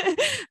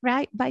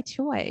 right? By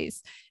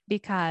choice,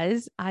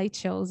 because I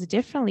chose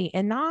differently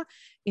and not,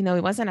 it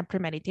wasn't a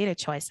premeditated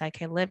choice.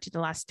 Like I lived the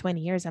last 20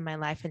 years of my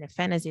life in a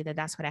fantasy that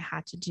that's what I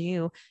had to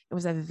do. It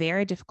was a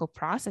very difficult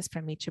process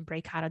for me to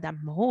break out of that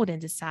mold and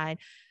decide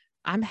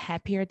I'm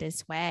happier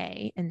this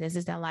way. And this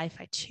is the life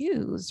I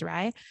choose,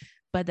 right?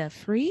 But the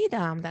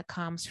freedom that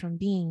comes from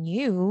being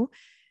you,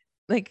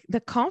 like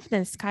the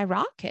confidence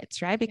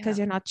skyrockets, right? Because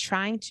you're not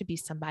trying to be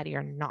somebody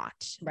or not.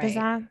 Right. Does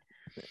that?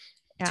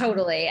 Yeah.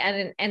 Totally.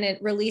 And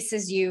it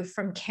releases you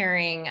from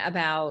caring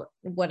about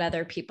what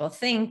other people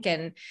think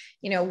and,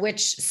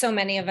 which so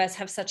many of us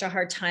have such a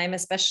hard time,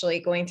 especially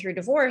going through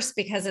divorce,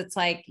 because it's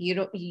like,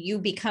 you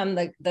become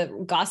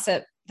the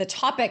gossip, the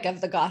topic of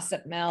the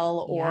gossip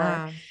mill,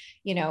 or,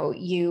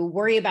 you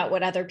worry about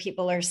what other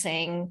people are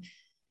saying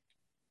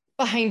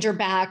behind your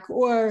back,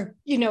 or,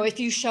 if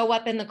you show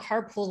up in the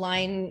carpool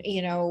line,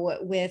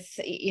 with,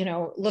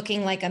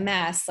 looking like a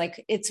mess,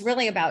 like it's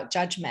really about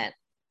judgment.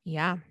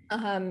 Yeah.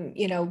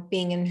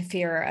 Being in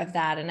fear of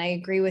that. And I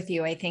agree with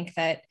you. I think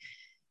that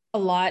a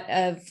lot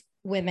of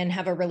women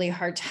have a really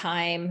hard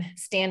time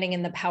standing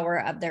in the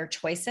power of their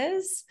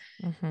choices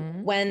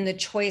when the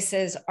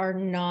choices are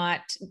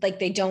not like,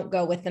 they don't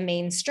go with the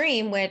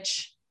mainstream,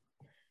 which,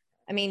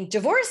 I mean,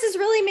 divorce is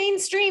really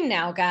mainstream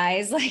now,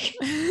 guys. Like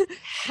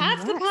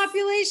half the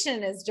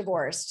population is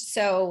divorced.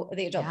 So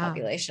the adult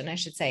population, I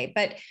should say,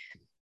 but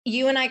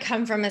you and I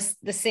come from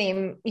the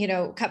same,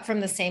 cut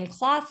from the same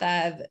cloth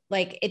of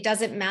like, it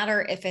doesn't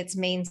matter if it's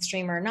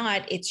mainstream or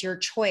not, it's your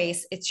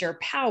choice, it's your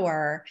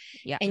power.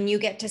 And you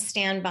get to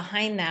stand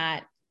behind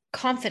that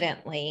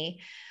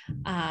confidently.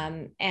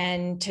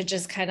 And to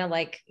just kind of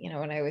like,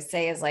 what I always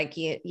say is like,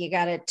 you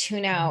got to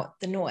tune out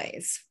the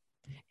noise.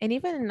 And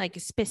even like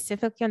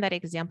specifically on that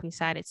example you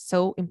said, it's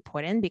so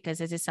important because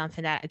this is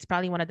something that it's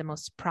probably one of the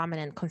most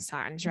prominent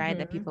concerns, right?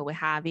 That people will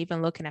have,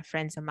 even looking at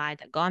friends of mine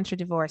that gone through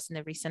divorce in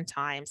the recent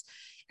times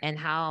and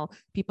how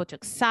people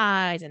took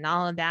sides and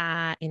all of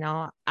that.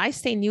 I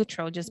stay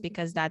neutral just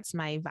because that's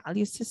my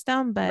value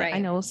system, but I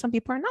know some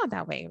people are not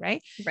that way,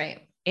 right?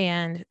 Right.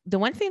 And the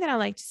one thing that I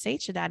like to say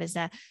to that is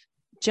that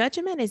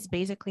judgment is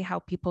basically how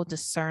people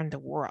discern the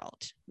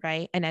world,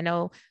 right? And I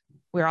know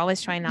we're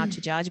always trying not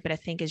to judge, but I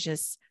think it's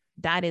just,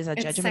 that is a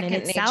judgment in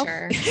itself.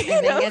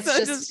 It's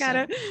so just kind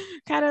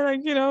of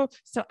like,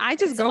 so I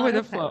just go with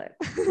the flow.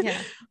 Yeah.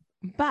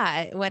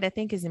 But what I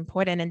think is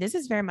important, and this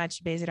is very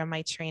much based on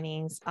my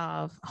trainings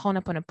of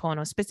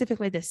Ho'oponopono,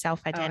 specifically the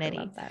self-identity,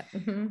 I love that.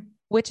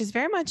 Which is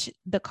very much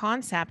the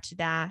concept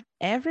that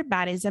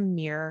everybody is a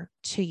mirror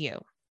to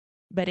you,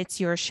 but it's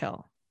your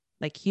show.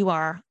 Like you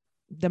are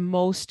the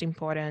most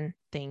important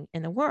thing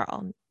in the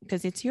world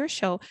because it's your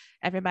show.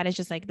 Everybody's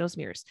just like those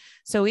mirrors.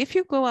 So if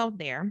you go out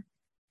there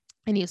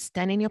and you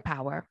stand in your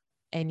power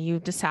and you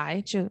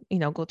decide to,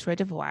 go through a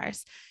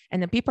divorce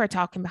and the people are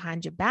talking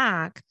behind your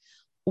back,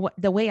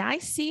 the way I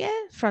see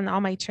it from all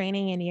my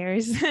training and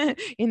years,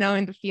 in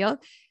the field,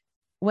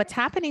 what's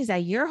happening is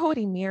that you're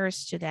holding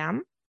mirrors to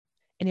them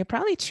and you're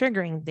probably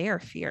triggering their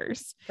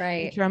fears.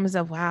 Right. In terms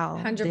of,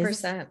 wow,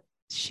 100%.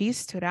 she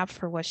stood up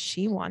for what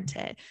she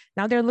wanted.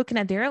 Now they're looking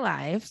at their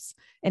lives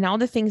and all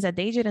the things that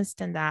they didn't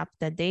stand up,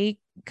 that they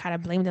kind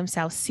of blame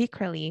themselves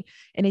secretly.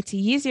 And it's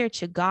easier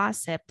to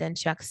gossip than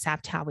to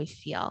accept how we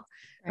feel.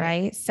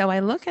 Right. So I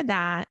look at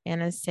that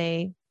and I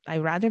say,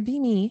 I'd rather be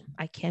me.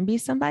 I can be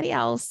somebody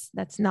else.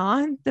 That's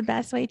not the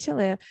best way to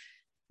live.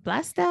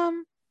 Bless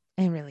them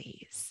and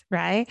release.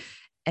 Right.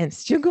 And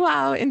still go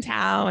out in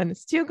town and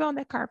still go on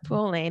the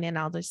carpool lane and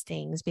all those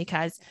things,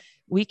 because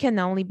we can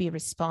only be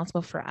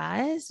responsible for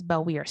us,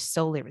 but we are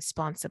solely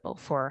responsible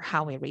for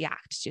how we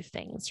react to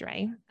things,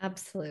 right?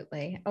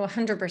 Absolutely. Oh,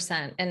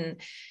 100%. And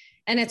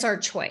it's our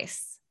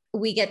choice.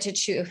 We get to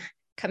choose.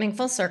 Coming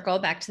full circle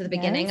back to the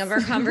beginning of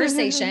our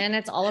conversation,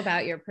 it's all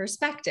about your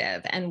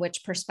perspective and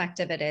which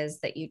perspective it is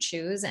that you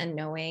choose, and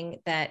knowing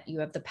that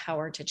you have the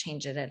power to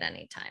change it at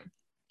any time.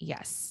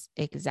 Yes,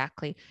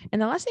 exactly. And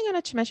the last thing I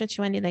wanted to mention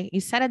to Wendy, like you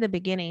said at the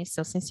beginning,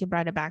 so since you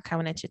brought it back, I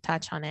wanted to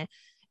touch on it,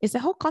 is the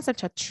whole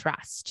concept of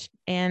trust.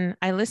 And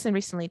I listened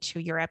recently to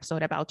your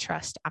episode about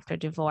trust after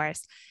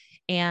divorce.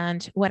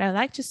 And what I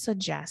like to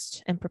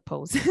suggest and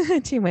propose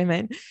to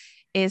women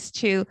is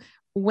to,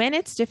 when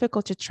it's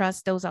difficult to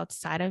trust those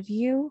outside of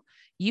you,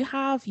 you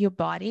have your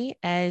body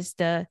as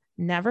the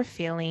never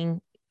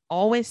failing,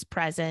 always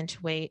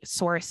present way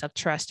source of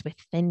trust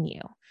within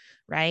you,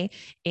 right?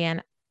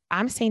 And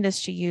I'm saying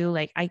this to you,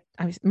 like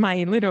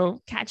my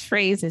little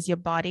catchphrase is your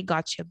body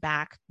got your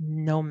back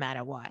no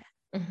matter what.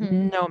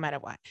 No matter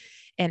what.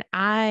 And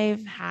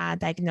I've had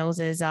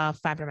diagnoses of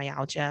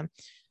fibromyalgia,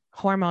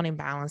 hormone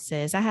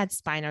imbalances. I had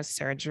spinal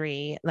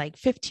surgery, like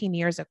 15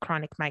 years of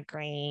chronic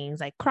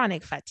migraines, like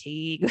chronic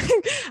fatigue.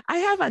 I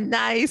have a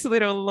nice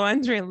little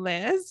laundry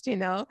list,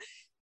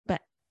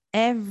 but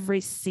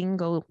every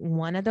single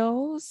one of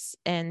those,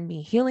 and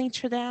me healing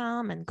through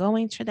them and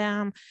going through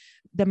them,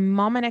 the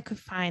moment I could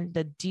find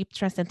the deep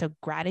transcendental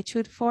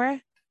gratitude for,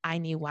 I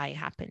knew why it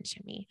happened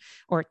to me,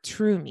 or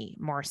through me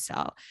more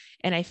so.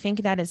 And I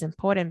think that is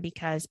important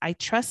because I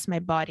trust my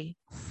body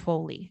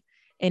fully.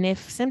 And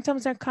if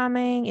symptoms are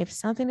coming, if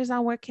something is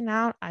not working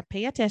out, I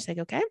pay attention.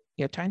 Like, okay,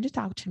 you're trying to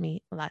talk to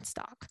me. Let's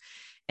talk.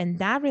 And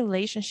that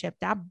relationship,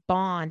 that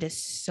bond is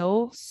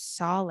so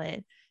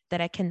solid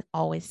that I can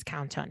always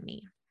count on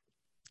me.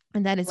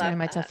 And that is very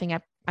much a thing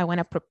I want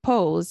to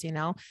propose,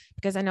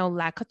 because I know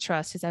lack of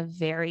trust is a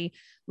very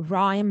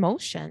raw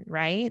emotion,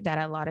 right? That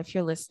a lot of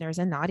your listeners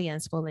and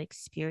audience will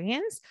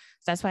experience.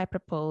 So that's why I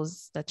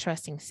propose the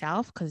trusting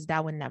self, because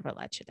that would never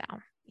let you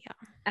down. Yeah,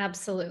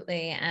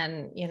 absolutely.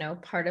 And,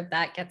 part of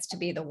that gets to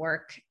be the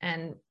work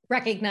and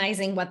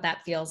recognizing what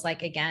that feels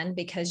like again,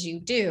 because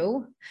you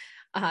do,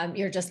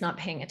 you're just not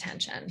paying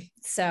attention.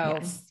 So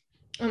yes.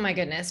 Oh my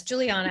goodness,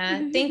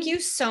 Juliana, thank you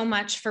so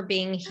much for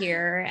being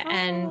here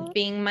and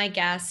being my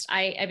guest.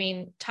 I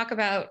mean, talk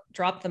about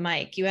drop the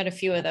mic. You had a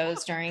few of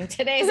those during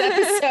today's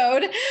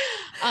episode.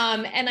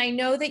 And I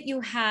know that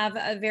you have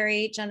a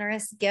very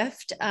generous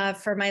gift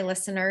for my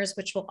listeners,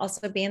 which will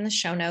also be in the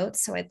show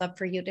notes. So I'd love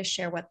for you to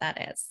share what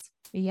that is.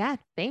 Yeah,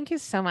 thank you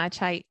so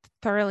much. I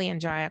thoroughly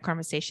enjoy our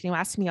conversation. You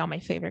asked me all my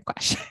favorite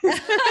questions.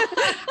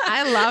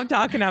 I love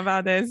talking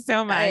about this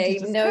so much. I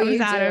know you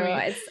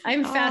do.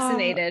 I'm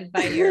fascinated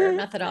by your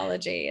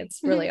methodology.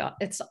 It's really,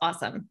 it's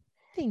awesome.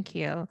 Thank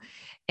you.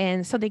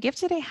 And so the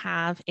gift that I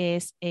have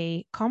is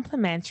a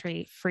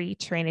complimentary free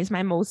training. It's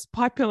my most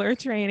popular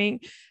training,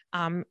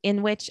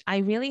 in which I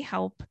really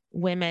help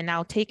women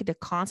now take the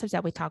concepts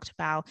that we talked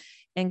about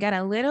and get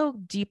a little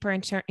deeper in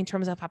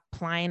terms of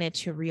applying it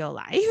to real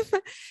life.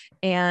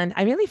 And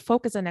I really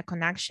focus on the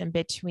connection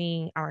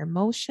between our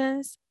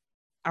emotions,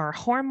 our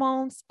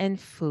hormones, and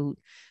food.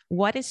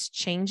 What is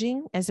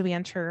changing as we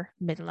enter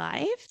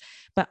midlife,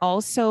 but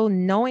also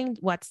knowing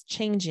what's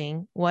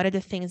changing, what are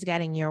the things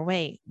getting in your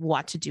way,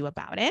 what to do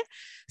about it.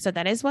 So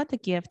that is what the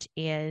gift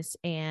is.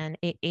 And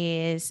it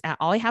is,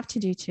 all you have to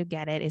do to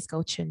get it is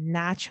go to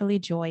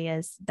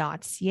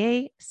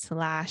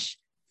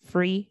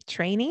naturallyjoyous.ca/free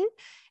training,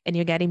 and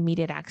you get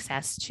immediate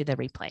access to the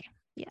replay.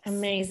 Yes.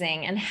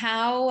 Amazing. And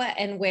how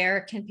and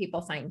where can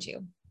people find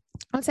you?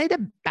 I would say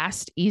the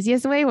best,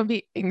 easiest way would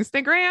be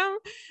Instagram.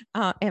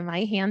 And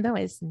my handle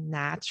is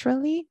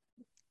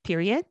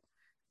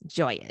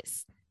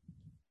naturally.joyous.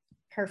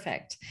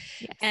 Perfect.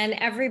 Yes. And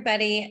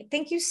everybody,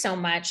 thank you so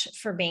much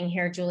for being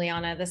here,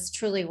 Juliana. This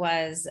truly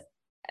was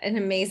an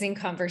amazing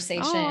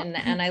conversation.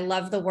 And I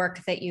love the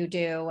work that you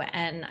do.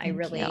 And I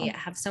really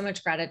have so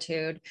much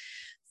gratitude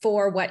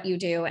for what you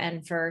do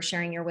and for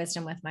sharing your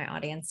wisdom with my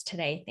audience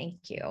today.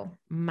 Thank you.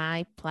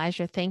 My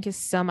pleasure. Thank you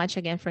so much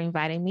again for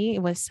inviting me.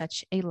 It was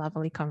such a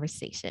lovely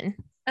conversation.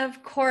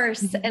 Of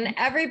course. And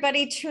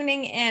everybody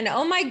tuning in.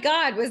 Oh my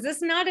God, was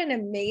this not an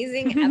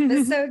amazing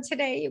episode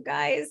today, you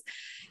guys?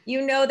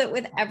 You know that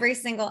with every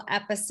single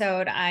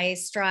episode, I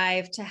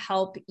strive to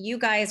help you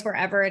guys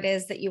wherever it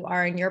is that you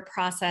are in your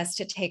process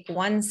to take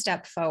one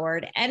step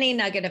forward, any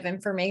nugget of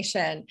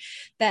information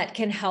that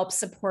can help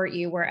support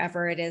you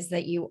wherever it is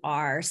that you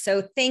are.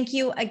 So thank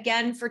you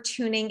again for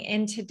tuning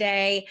in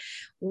today.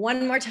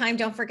 One more time,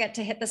 don't forget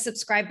to hit the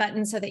subscribe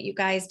button so that you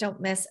guys don't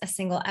miss a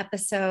single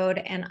episode.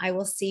 And I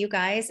will see you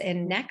guys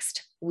in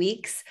next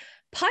week's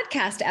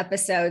podcast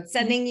episode.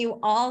 Sending you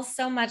all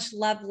so much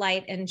love,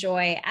 light, and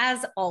joy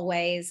as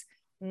always.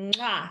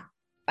 Mwah.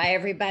 Bye,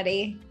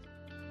 everybody.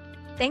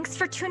 Thanks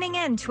for tuning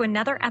in to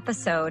another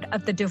episode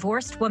of the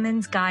Divorced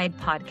Woman's Guide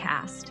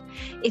podcast.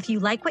 If you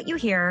like what you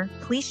hear,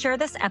 please share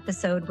this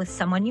episode with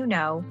someone you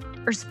know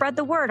or spread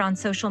the word on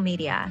social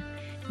media.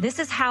 This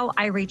is how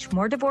I reach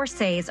more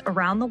divorcees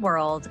around the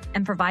world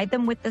and provide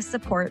them with the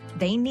support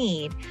they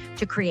need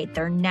to create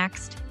their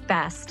next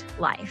best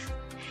life.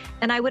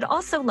 And I would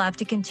also love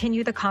to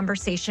continue the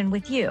conversation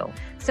with you.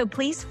 So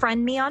please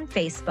friend me on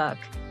Facebook,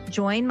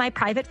 join my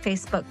private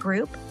Facebook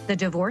group, The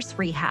Divorce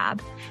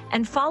Rehab,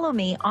 and follow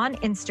me on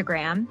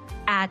Instagram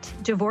at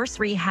Divorce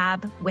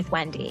Rehab with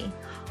Wendy.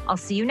 I'll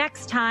see you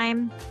next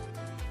time.